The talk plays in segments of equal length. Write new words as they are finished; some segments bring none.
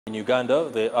In Uganda,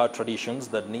 there are traditions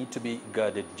that need to be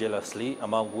guarded jealously,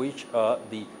 among which are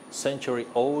the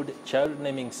century-old child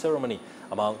naming ceremony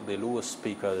among the Luo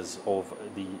speakers of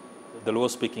the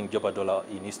Luo-speaking Jopadhola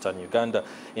in Eastern Uganda.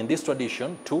 In this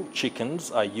tradition, 2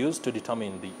 chickens are used to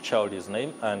determine the child's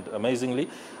name, and amazingly,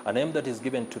 a name that is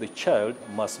given to the child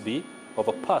must be of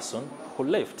a person who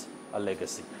left a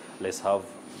legacy. Let's have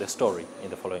the story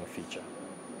in the following feature.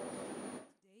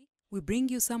 We bring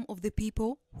you some of the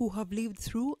people who have lived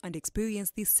through and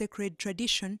experienced this sacred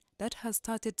tradition that has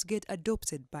started to get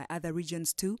adopted by other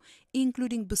regions too,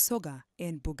 including Busoga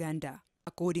and Buganda.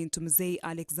 According to Mzee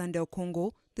Alexander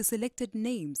Okongo, the selected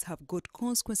names have got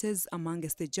consequences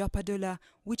amongst the Jopadhola,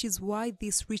 which is why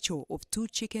this ritual of 2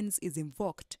 chickens is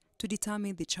invoked to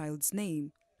determine the child's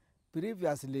name.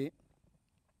 Previously,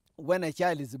 when a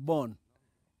child is born,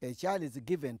 a child is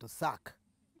given to suck,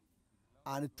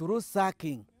 and through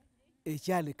sucking, a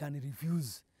child can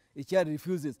refuse. A child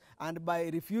refuses, and by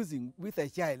refusing with a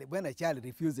child, when a child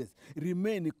refuses,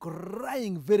 remain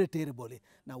crying very terribly.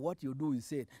 Now what you do is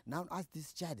say, now as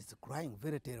this child is crying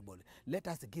very terribly, let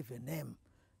us give a name.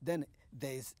 Then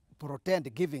there is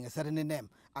pretend giving a certain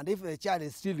name. And if the child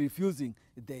is still refusing,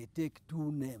 they take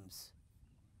 2 names.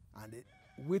 And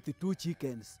with the 2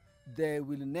 chickens, they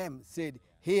will name, said,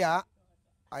 here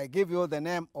I give you the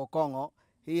name Okongo,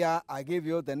 here I give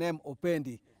you the name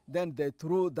Opendi. Then they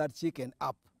threw that chicken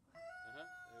up.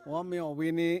 Wami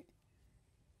owini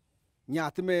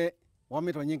nyathme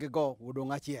wami to nyinge go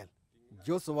udonga chiel.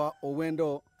 Joshua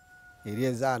Owendo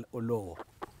Iriezal Olowo.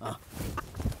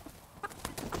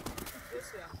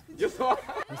 Joshua.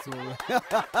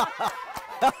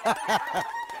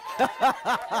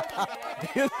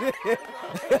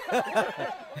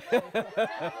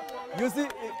 You see,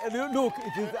 look,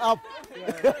 it is up.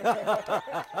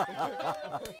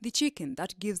 The chicken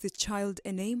that gives the child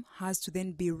a name has to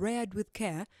then be reared with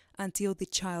care until the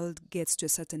child gets to a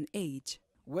certain age.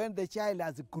 When the child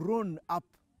has grown up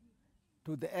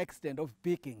to the extent of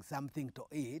picking something to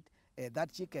eat,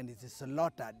 that chicken is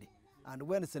slaughtered. And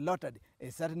when slaughtered,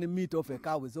 a certain meat of a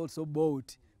cow is also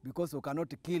bought, because you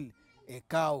cannot kill a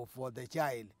cow for the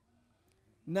child.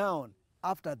 Now,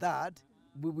 after that,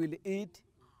 we will eat,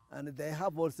 and they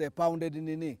have also pounded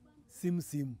in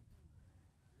sim.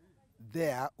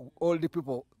 There, all the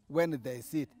people, when they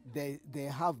sit, they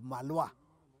have malwa.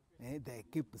 They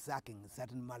keep sucking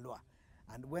certain malwa.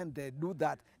 And when they do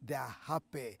that, they are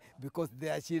happy because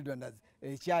their children,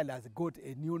 a child has got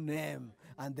a new name,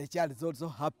 and the child is also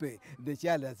happy. The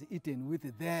child has eaten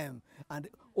with them. And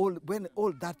when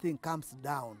all that thing comes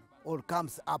down, or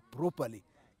comes up properly,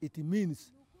 it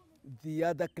means the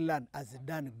other clan has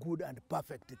done good and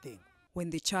perfect thing. When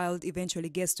the child eventually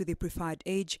gets to the preferred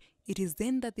age, it is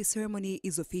then that the ceremony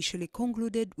is officially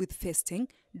concluded with feasting,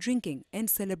 drinking and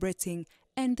celebrating,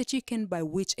 and the chicken by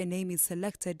which a name is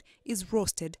selected is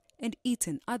roasted and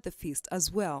eaten at the feast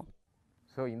as well.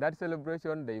 So in that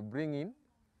celebration, they bring in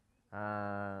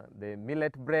the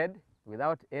millet bread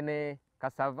without any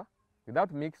cassava,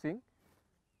 without mixing.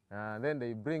 Then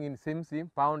they bring in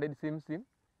sim, pounded sim.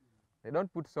 They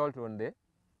don't put salt on the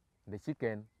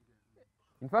chicken.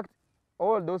 In fact,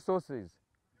 all those sauces,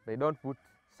 they don't put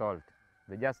salt.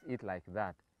 They just eat like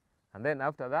that. And then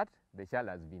after that, the child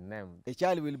has been named. A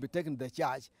child will be taken to the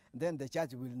church, then the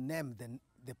church will name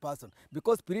the person.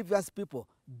 Because previous people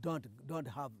don't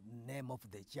have name of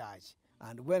the church.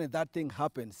 And when that thing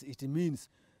happens, it means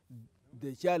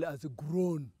the child has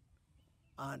grown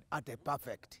and at a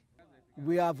perfect.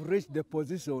 We have reached the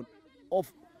position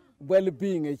of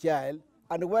well-being a child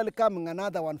and welcoming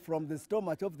another one from the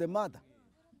stomach of the mother.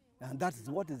 And that is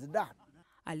what is done.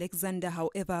 Alexander,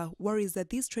 however, worries that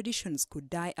these traditions could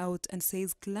die out and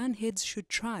says clan heads should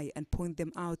try and point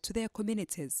them out to their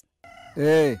communities.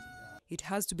 Hey. It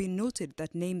has to be noted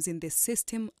that names in this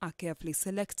system are carefully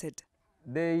selected.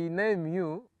 They name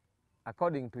you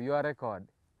according to your record.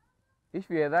 If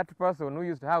you are that person who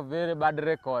used to have very bad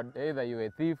record, either you are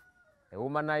a thief, a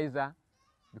womanizer,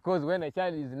 because when a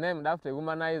child is named after a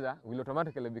womanizer, will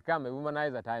automatically become a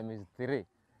womanizer times 3.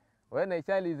 When a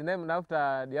child is named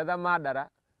after the other murderer,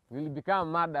 will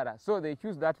become murderer. So they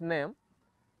choose that name,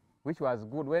 which was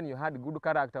good. When you had good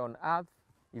character on earth,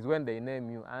 is when they name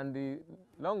you. And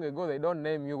long ago, they don't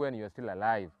name you when you're still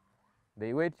alive.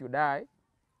 They wait you die,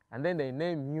 and then they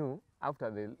name you after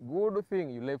the good thing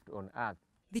you left on earth.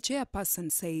 The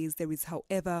chairperson says there is,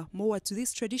 however, more to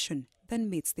this tradition than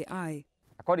meets the eye.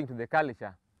 According to the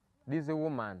culture, this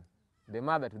woman, the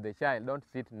mother to the child, don't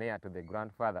sit near to the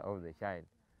grandfather of the child.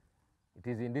 It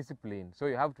is indiscipline. So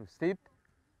you have to sit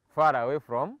far away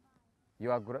from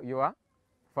your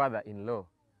father-in-law,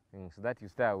 so that you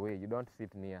stay away. You don't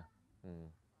sit near.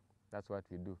 That's what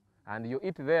we do. And you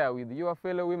eat there with your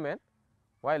fellow women,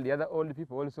 while the other old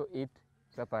people also eat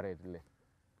separately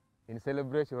in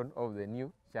celebration of the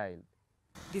new child.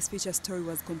 This feature story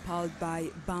was compiled by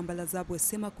Bambala Zabwe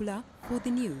Semakula for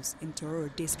the news in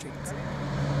Tororo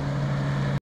District.